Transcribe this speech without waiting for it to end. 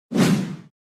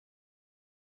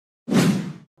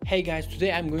Hey guys,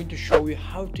 today I'm going to show you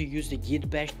how to use the Git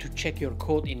bash to check your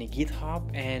code in the GitHub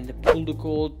and pull the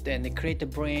code and create a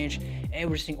branch,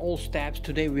 everything, all steps.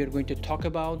 Today we are going to talk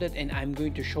about it, and I'm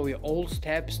going to show you all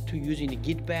steps to using the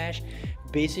Git bash.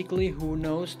 Basically, who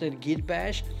knows the Git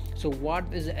bash? So what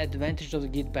is the advantage of the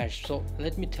Git bash? So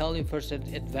let me tell you first the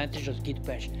advantage of Git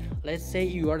bash. Let's say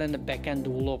you are a backend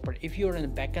developer. If you are a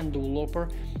backend developer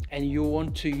and you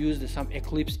want to use some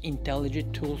Eclipse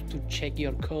IntelliJ tools to check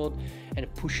your code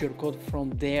and push your code from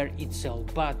there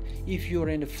itself, but if you're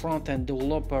in the front-end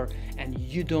developer and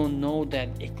you don't know that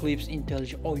Eclipse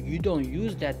IntelliJ, or you don't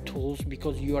use that tools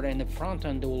because you are in a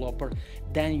front-end developer,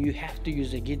 then you have to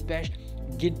use a Git bash.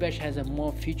 Git bash has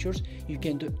more features. You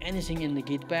can do anything in the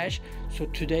Git bash.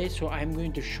 So I'm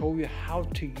going to show you how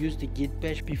to use the Git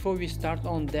bash. Before we start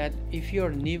on that, if you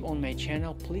are new on my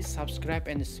channel, please subscribe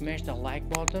and smash the like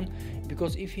button,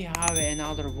 because if you have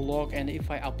another vlog and if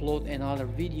I upload another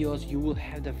videos, you will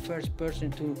have the first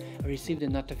person to receive the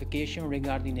notification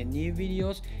regarding the new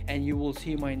videos, and you will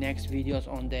see my next videos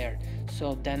on there.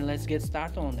 So then let's get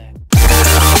started on that.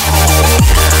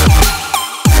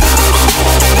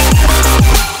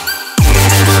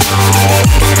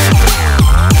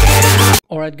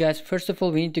 Alright guys, first of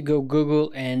all we need to go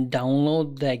Google and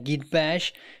download the Git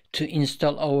bash to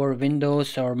install our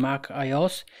Windows or Mac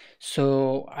iOS.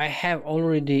 So I have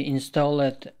already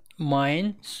installed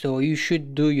mine, so you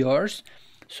should do yours.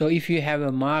 So if you have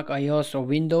a Mac, iOS or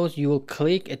Windows, you will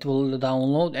click, it will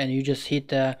download, and you just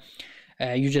hit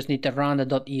you just need to run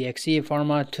the .exe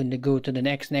format to go to the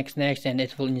next, and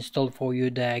it will install for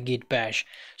you the Git bash.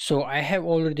 So I have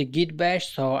already Git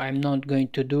bash, so I'm not going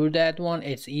to do that one.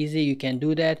 It's easy, you can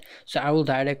do that. So I will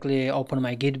directly open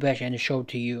my Git bash and show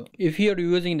to you. If you're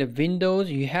using the Windows,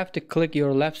 you have to click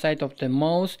your left side of the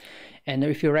mouse, and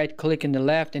if you right click in the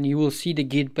left, and you will see the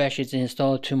Git bash is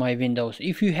installed to my Windows.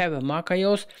 If you have a Mac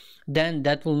iOS, then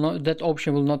that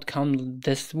option will not come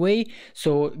this way.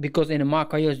 So because in a Mac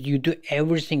iOS you do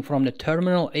everything from the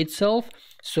terminal itself,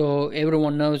 so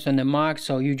everyone knows on the Mac,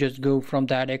 so you just go from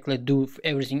directly do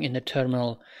everything in the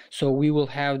terminal. So we will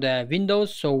have the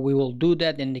Windows, so we will do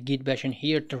that in the Git bash, and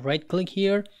here to right click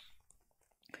here,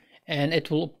 and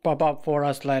it will pop up for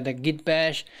us like the Git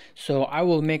bash. So I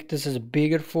will make this as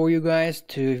bigger for you guys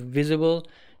to visible,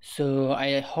 so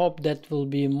I hope that will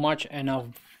be much enough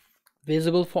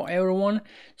visible for everyone,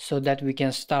 so that we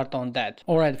can start on that.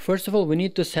 Alright, first of all we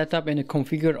need to set up and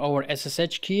configure our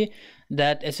SSH key.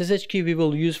 That SSH key we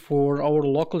will use for our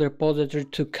local repository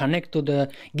to connect to the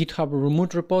GitHub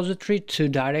remote repository to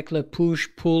directly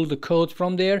pull the code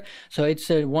from there. So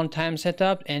it's a one-time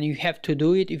setup, and you have to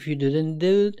do it if you didn't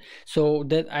do it. So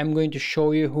that I'm going to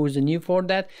show you who's new for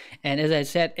that, and as I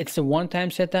said, it's a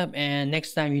one-time setup, and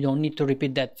next time you don't need to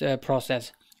repeat that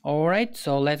process. Alright,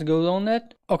 so let's go on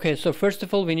that. Okay, so first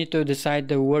of all we need to decide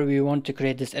where we want to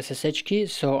create this SSH key.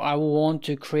 So I will want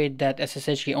to create that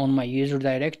SSH key on my user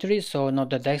directory, so not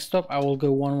the desktop. I will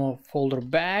go one more folder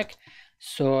back.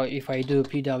 So if I do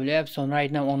pwf, so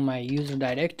right now on my user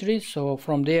directory, so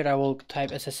from there I will type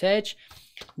SSH,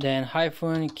 then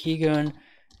hyphen keygen,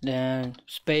 then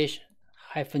space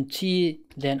 -t,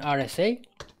 then RSA.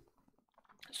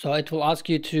 So it will ask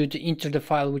you to enter the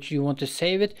file which you want to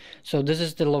save it. So this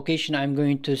is the location I'm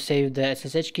going to save the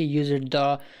SSH key,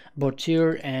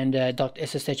 user.botir and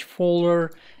 .ssh folder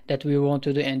that we want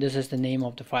to do, and this is the name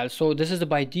of the file. So this is the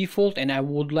by default, and I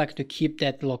would like to keep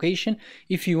that location.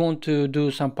 If you want to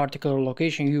do some particular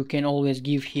location, you can always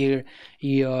give here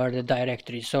the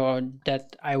directory. So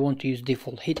that I want to use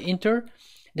default. Hit enter.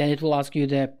 Then it will ask you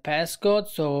the passcode,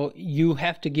 so you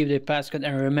have to give the passcode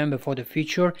and remember for the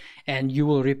future, and you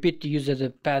will repeat the user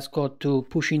the passcode to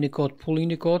pushing the code, pulling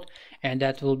the code, and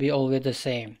that will be always the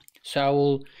same. So I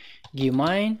will give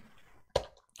mine,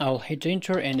 I'll hit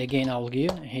enter, and again I'll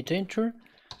give, hit enter.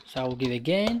 So I will give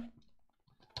again,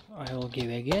 I will give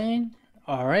again.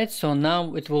 Alright, so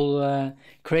now it will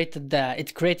created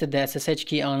the SSH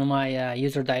key on my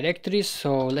user directory.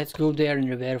 So let's go there and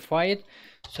verify it.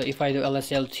 So if I do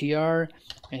lsltr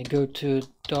and go to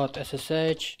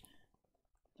 .ssh,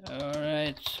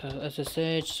 alright, so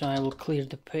SSH, so I will clear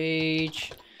the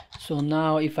page. So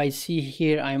now if I see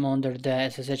here, I'm under the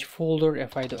SSH folder.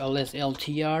 If I do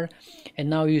lsltr, and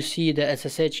now you see the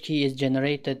SSH key is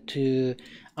generated to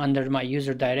under my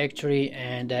user directory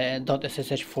and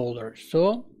 .ssh folder.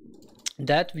 So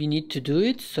that we need to do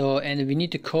it. So, and we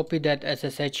need to copy that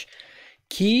SSH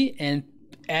key and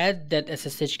add that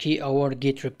SSH key our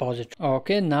Git repository.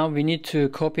 Okay, now we need to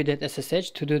copy that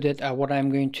SSH. To do that, what I'm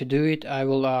going to do it, I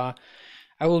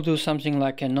will do something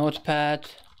like a notepad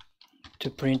to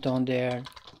print on there.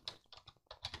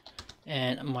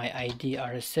 and my ID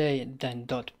RSA, then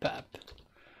 .pap.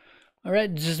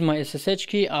 Alright, this is my SSH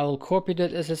key. I will copy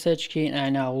that SSH key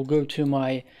and I will go to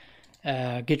my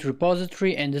Git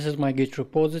repository, and this is my Git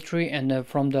repository, and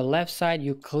from the left side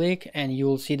you click and you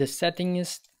will see the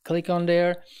settings. Click on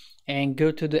there and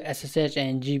go to the SSH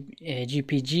and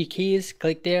GPG keys.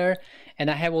 Click there,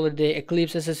 and I have already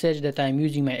Eclipse SSH that I'm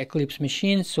using my Eclipse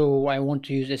machine, so I want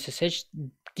to use SSH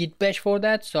Git bash for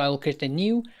that. So I will create a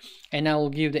new, and I will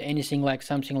give the anything like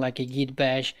something like a Git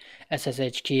bash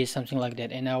SSH key, something like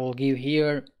that, and I will give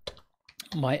here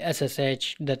my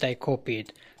SSH that I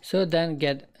copied. So then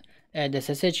add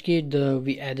SSH key.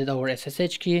 We added our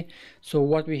SSH key. So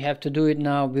what we have to do it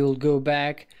now, we will go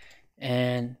back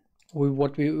and we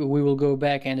will go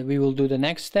back and we will do the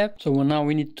next step. So now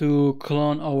we need to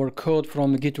clone our code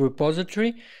from Git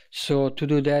repository. So to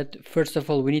do that, first of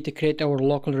all, we need to create our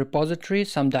local repository,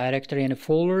 some directory and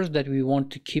folders that we want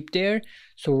to keep there.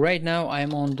 So right now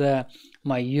I'm on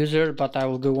my user, but I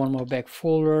will go one more back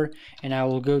folder and I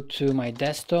will go to my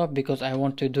desktop because I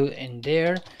want to do it in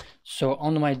there. So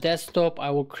on my desktop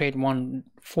I will create one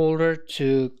folder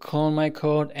to clone my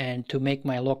code and to make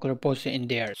my local repository in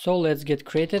there. So let's get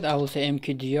created. I will say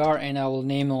mkdir and I will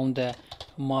name on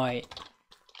my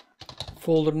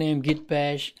folder name git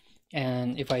bash,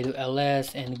 and if I do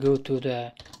ls and go to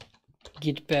the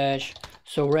git bash,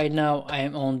 so right now I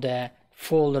am on the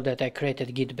folder that I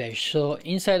created, git bash. So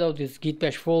inside of this git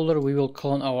bash folder we will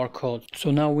clone our code.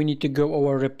 So now we need to go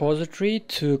our repository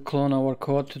to clone our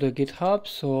code to the GitHub.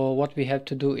 So what we have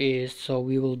to do is, so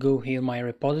we will go here my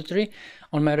repository.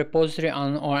 On my repository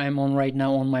I'm on right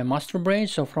now on my master branch.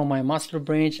 So from my master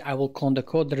branch I will clone the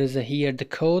code. There is here the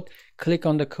code. Click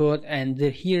on the code and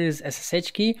here is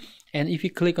SSH key, and if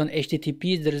you click on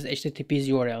HTTP there is HTTP's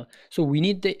URL. So we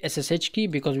need the SSH key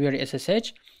because we are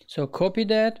SSH. So copy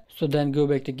that. So then go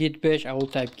back to git bash. I will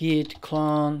type git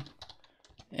clone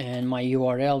and my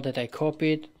URL that I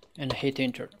copied and hit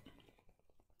enter.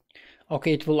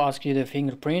 Okay, it will ask you the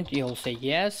fingerprint. You'll say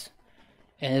yes,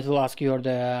 and it will ask you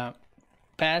the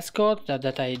passcode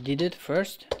that I did it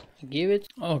first. Give it.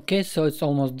 Okay, so it's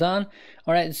almost done.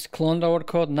 All right, it's cloned our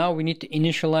code. Now we need to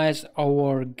initialize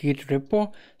our Git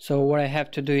repo. So what I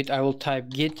have to do it, I will type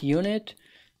git unit.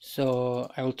 So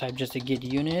I will type just a git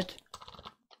unit.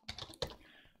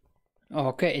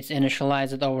 Okay, it's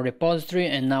initialized our repository,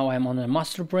 and now I'm on the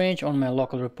master branch on my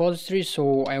local repository.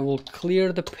 So I will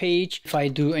clear the page if I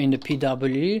do in the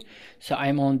PWD. So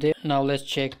I'm on there. Now let's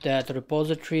check that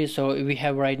repository. So we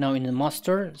have right now in the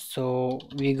master. So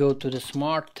we go to the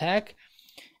smart tag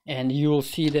and you will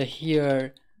see that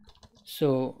here.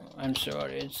 So I'm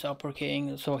sorry, it's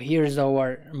uppercase. So here's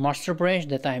our master branch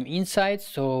that I'm inside.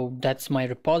 So that's my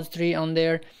repository on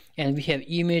there, and we have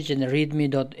image and the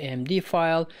readme.md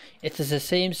file. It is the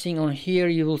same thing on here.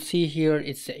 You will see here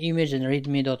it's the image and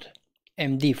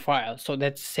readme.md file. So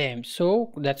that's same.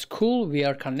 So that's cool. We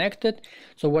are connected.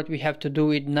 So what we have to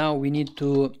do it now, we need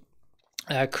to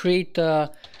create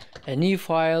a new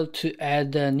file to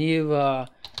add a new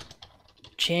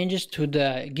changes to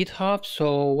the GitHub.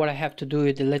 So what I have to do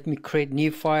is let me create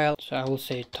new file. So I will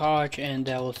say touch and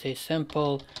I will say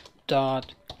sample.txt.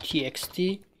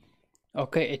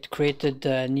 Okay, it created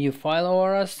a new file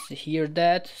for us. Hear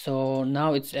that. So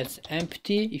now it's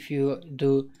empty. If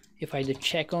I do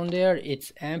check on there,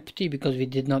 it's empty because we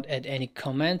did not add any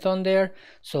comment on there.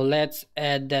 So let's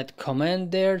add that comment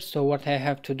there. So what I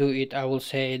have to do it, I will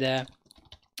say the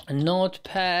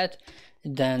notepad,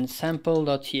 then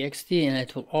sample.txt, and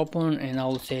it will open, and I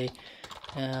will say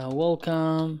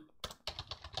welcome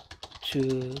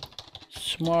to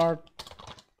smart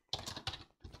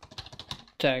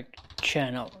tag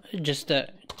channel. Just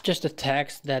a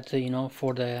text that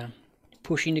for the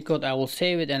pushing the code. I will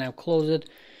save it and I'll close it.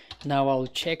 Now I'll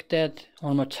check that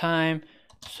one more time.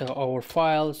 So our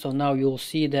file, so now you'll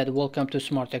see that welcome to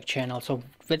smart tag channel. So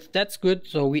that's good.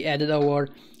 So we added our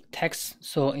text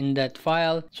so in that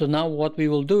file. So now what we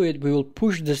will do it, we will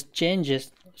push these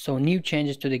changes, so new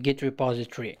changes to the Git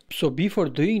repository. So before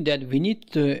doing that, we need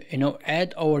to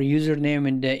add our username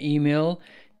and the email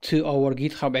to our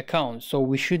GitHub account. So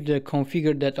we should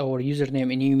configure that our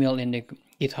username and email in the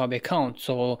GitHub account.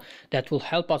 So that will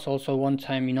help us also one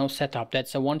time setup.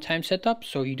 That's a one-time setup,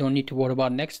 so you don't need to worry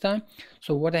about next time.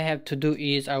 So what I have to do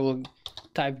is I will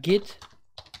type git,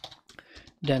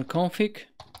 then config,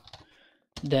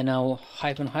 then I'll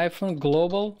 --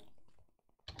 global,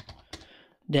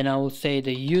 then I will say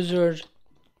the user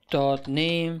dot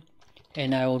name,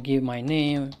 and I will give my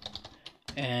name,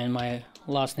 and my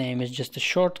last name is just a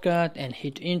shortcut, and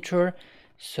hit enter.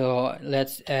 So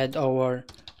let's add our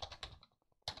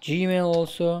Gmail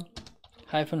also,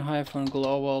 --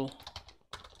 global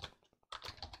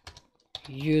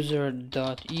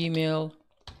user.email,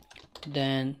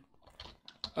 then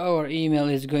our email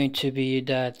is going to be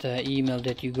that email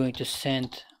that you're going to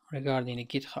send regarding the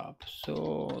GitHub.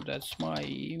 So that's my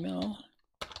email.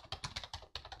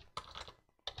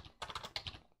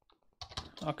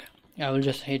 Okay, I will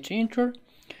just hit enter.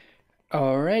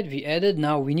 Alright, we added.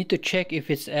 Now we need to check if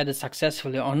it's added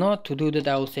successfully or not. To do that,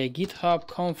 I will say github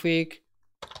config,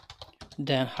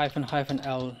 then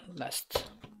 --l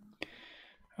last.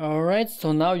 Alright,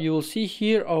 so now you will see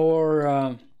here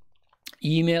our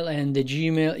email and the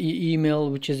Gmail email,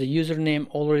 which is a username,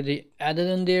 already added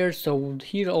in there. So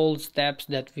here are all steps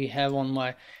that we have on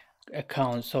my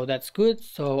account, so that's good.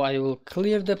 So I will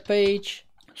clear the page.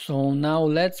 So now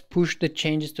let's push the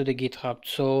changes to the GitHub.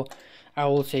 So I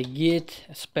will say git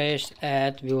space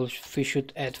add. We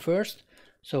should add first,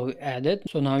 so add it.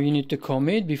 So now you need to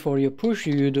commit before you push.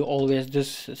 You do always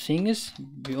this things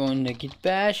on the git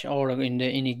bash or in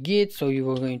a git. So you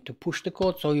are going to push the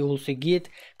code, so you will say git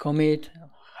commit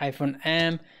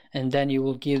 -m, and then you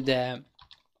will give the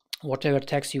whatever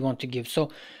text you want to give. So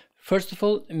first of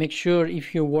all, make sure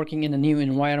if you're working in a new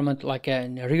environment, like a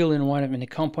real environment in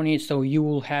a company, so you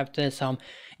will have some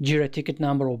Jira ticket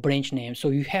number or branch name. So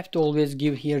you have to always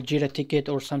give here Jira ticket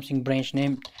or something branch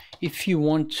name if you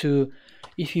want to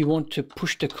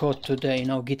push the code to the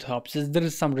GitHub. So there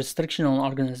is some restriction on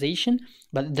organization,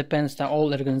 but it depends on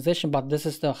all organization, but this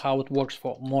is how it works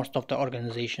for most of the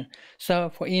organization.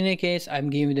 So for any case, I'm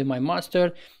giving my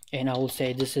master, and I will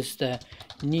say this is the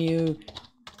new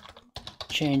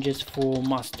changes for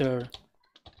master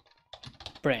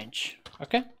branch.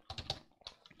 Okay,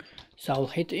 so I'll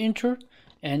hit enter,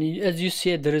 and as you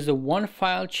see, there is a one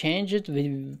file change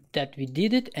that we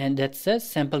did it, and that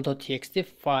says sample.txt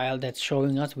file that's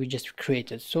showing us we just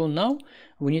created. So now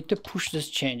we need to push these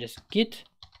changes. Git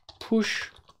push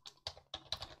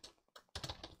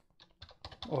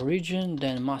origin,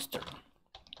 then master,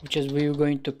 which is we're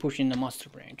going to push in the master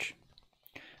branch.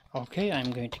 Okay,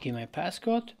 I'm going to give my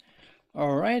passcode.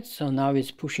 Alright, so now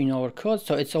it's pushing our code,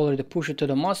 so it's already pushed to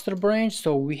the master branch,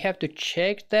 so we have to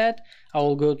check that. I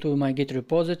will go to my Git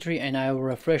repository and I will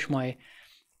refresh my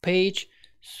page.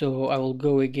 So I will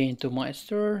go again to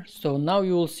master. So now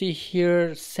you will see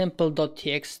here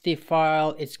sample.txt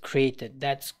file is created.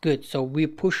 That's good. So we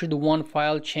pushed one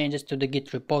file changes to the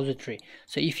Git repository.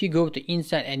 So if you go to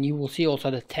inside, and you will see also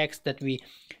the text that we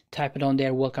type it on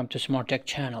there, welcome to Smart Tech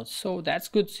channel. So that's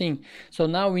good thing. So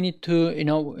now we need to,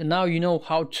 now you know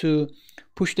how to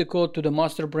push the code to the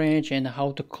master branch and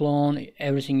how to clone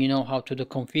everything, how to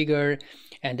configure,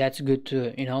 and that's good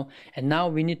too, and now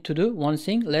we need to do one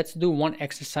thing. Let's do one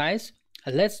exercise.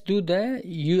 Let's do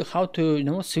how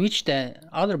to switch the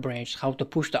other branch, how to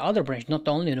push the other branch, not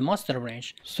only the master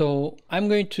branch. So I'm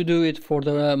going to do it for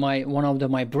one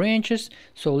of my branches.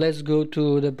 So let's go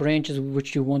to the branches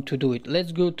which you want to do it.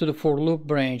 Let's go to the for loop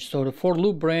branch. So the for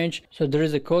loop branch, so there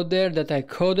is a code there that I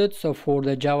coded, so for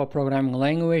the Java programming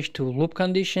language to loop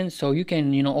conditions. So you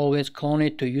can always clone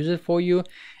it to use it for you,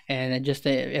 and just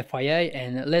a FYI.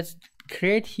 And let's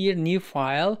create here new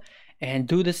file and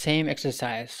do the same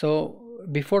exercise. So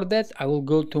before that, I will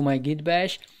go to my git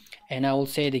bash, and I will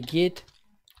say the git,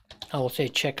 I will say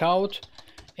checkout,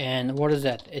 and what is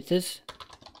that? It is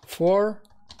for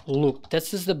loop.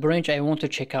 This is the branch I want to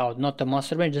check out, not the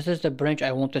master branch. This is the branch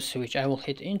I want to switch. I will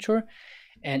hit enter,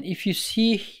 and if you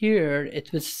see here,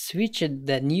 it will switch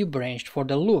the new branch for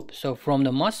the loop. So from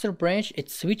the master branch,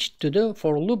 it switched to the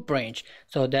for loop branch.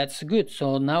 So that's good.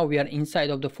 So now we are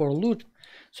inside of the for loop.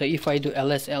 So if I do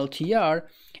lsltr,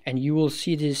 and you will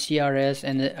see the crs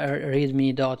and the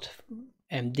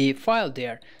readme.md file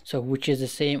there, so which is the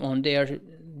same on there,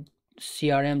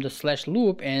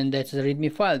 crm/loop, and that's the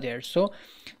readme file there. So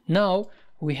now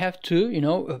we have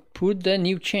to put the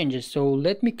new changes. So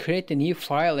let me create a new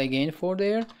file again for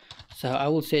there. So I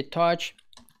will say touch,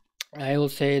 I will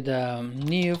say the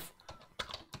new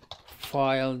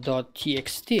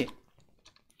file.txt.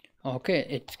 Okay,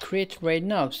 it's created right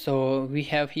now. So we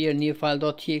have here new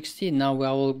file.txt. Now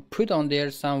I will put on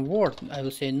there some word. I will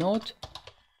say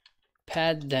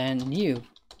notepad, then new.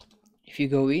 If you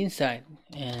go inside,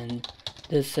 and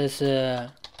this is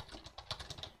a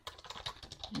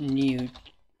new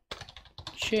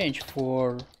change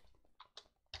for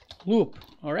loop.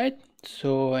 All right,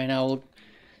 so and I will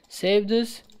save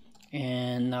this,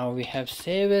 and now we have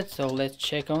saved it. So let's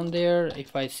check on there.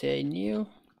 If I say new,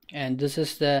 and this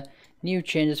is the new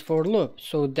changes for loop,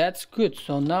 so that's good.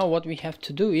 So now what we have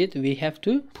to do we have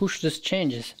to push these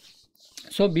changes.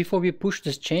 So before we push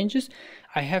these changes,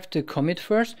 I have to commit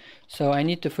first. So I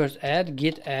need to first add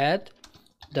git add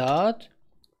dot,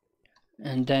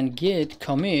 and then git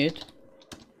commit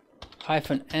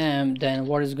 -m, then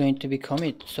what is going to be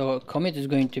commit? So commit is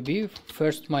going to be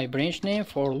first my branch name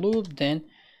for loop, then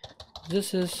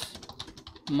this is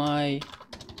my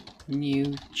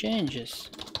new changes.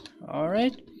 All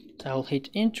right, I'll hit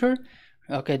enter.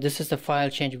 Okay, this is the file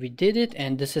change, we did it,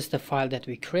 and this is the file that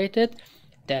we created.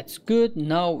 That's good.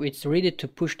 Now it's ready to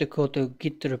push the code to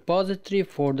Git repository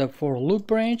for the for loop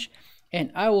branch,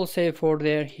 and I will say for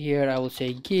there here I will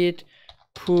say git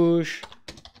push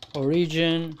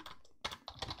origin,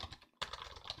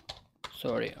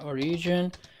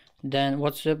 then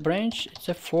what's the branch? It's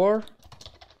a for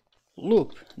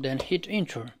loop, then hit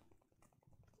enter.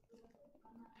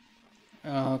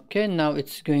 Okay, now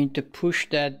it's going to push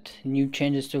that new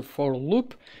changes to for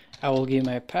loop. I will give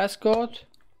my passcode,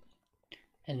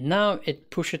 and now it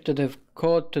pushes to the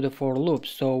code to the for loop.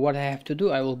 So what I have to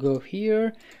do, I will go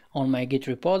here on my Git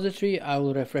repository, I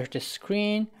will refresh the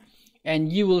screen,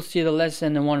 and you will see the less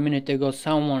than 1 minute ago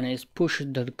someone is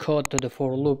pushed the code to the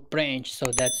for loop branch.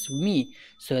 So that's me.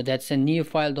 So that's a new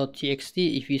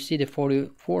file.txt. If you see the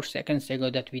 44 seconds ago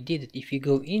that we did it, if you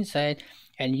go inside,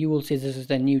 and you will see this is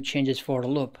the new changes for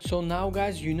loop. So now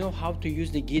guys, you know how to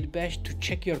use the Git bash to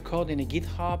check your code in a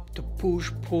GitHub, to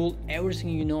push, pull, everything.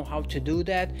 You know how to do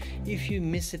that. If you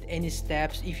missed any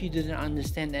steps, if you didn't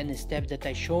understand any steps that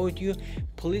I showed you,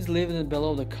 please leave it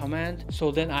below the comment,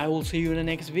 so then I will see you in the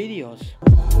next videos.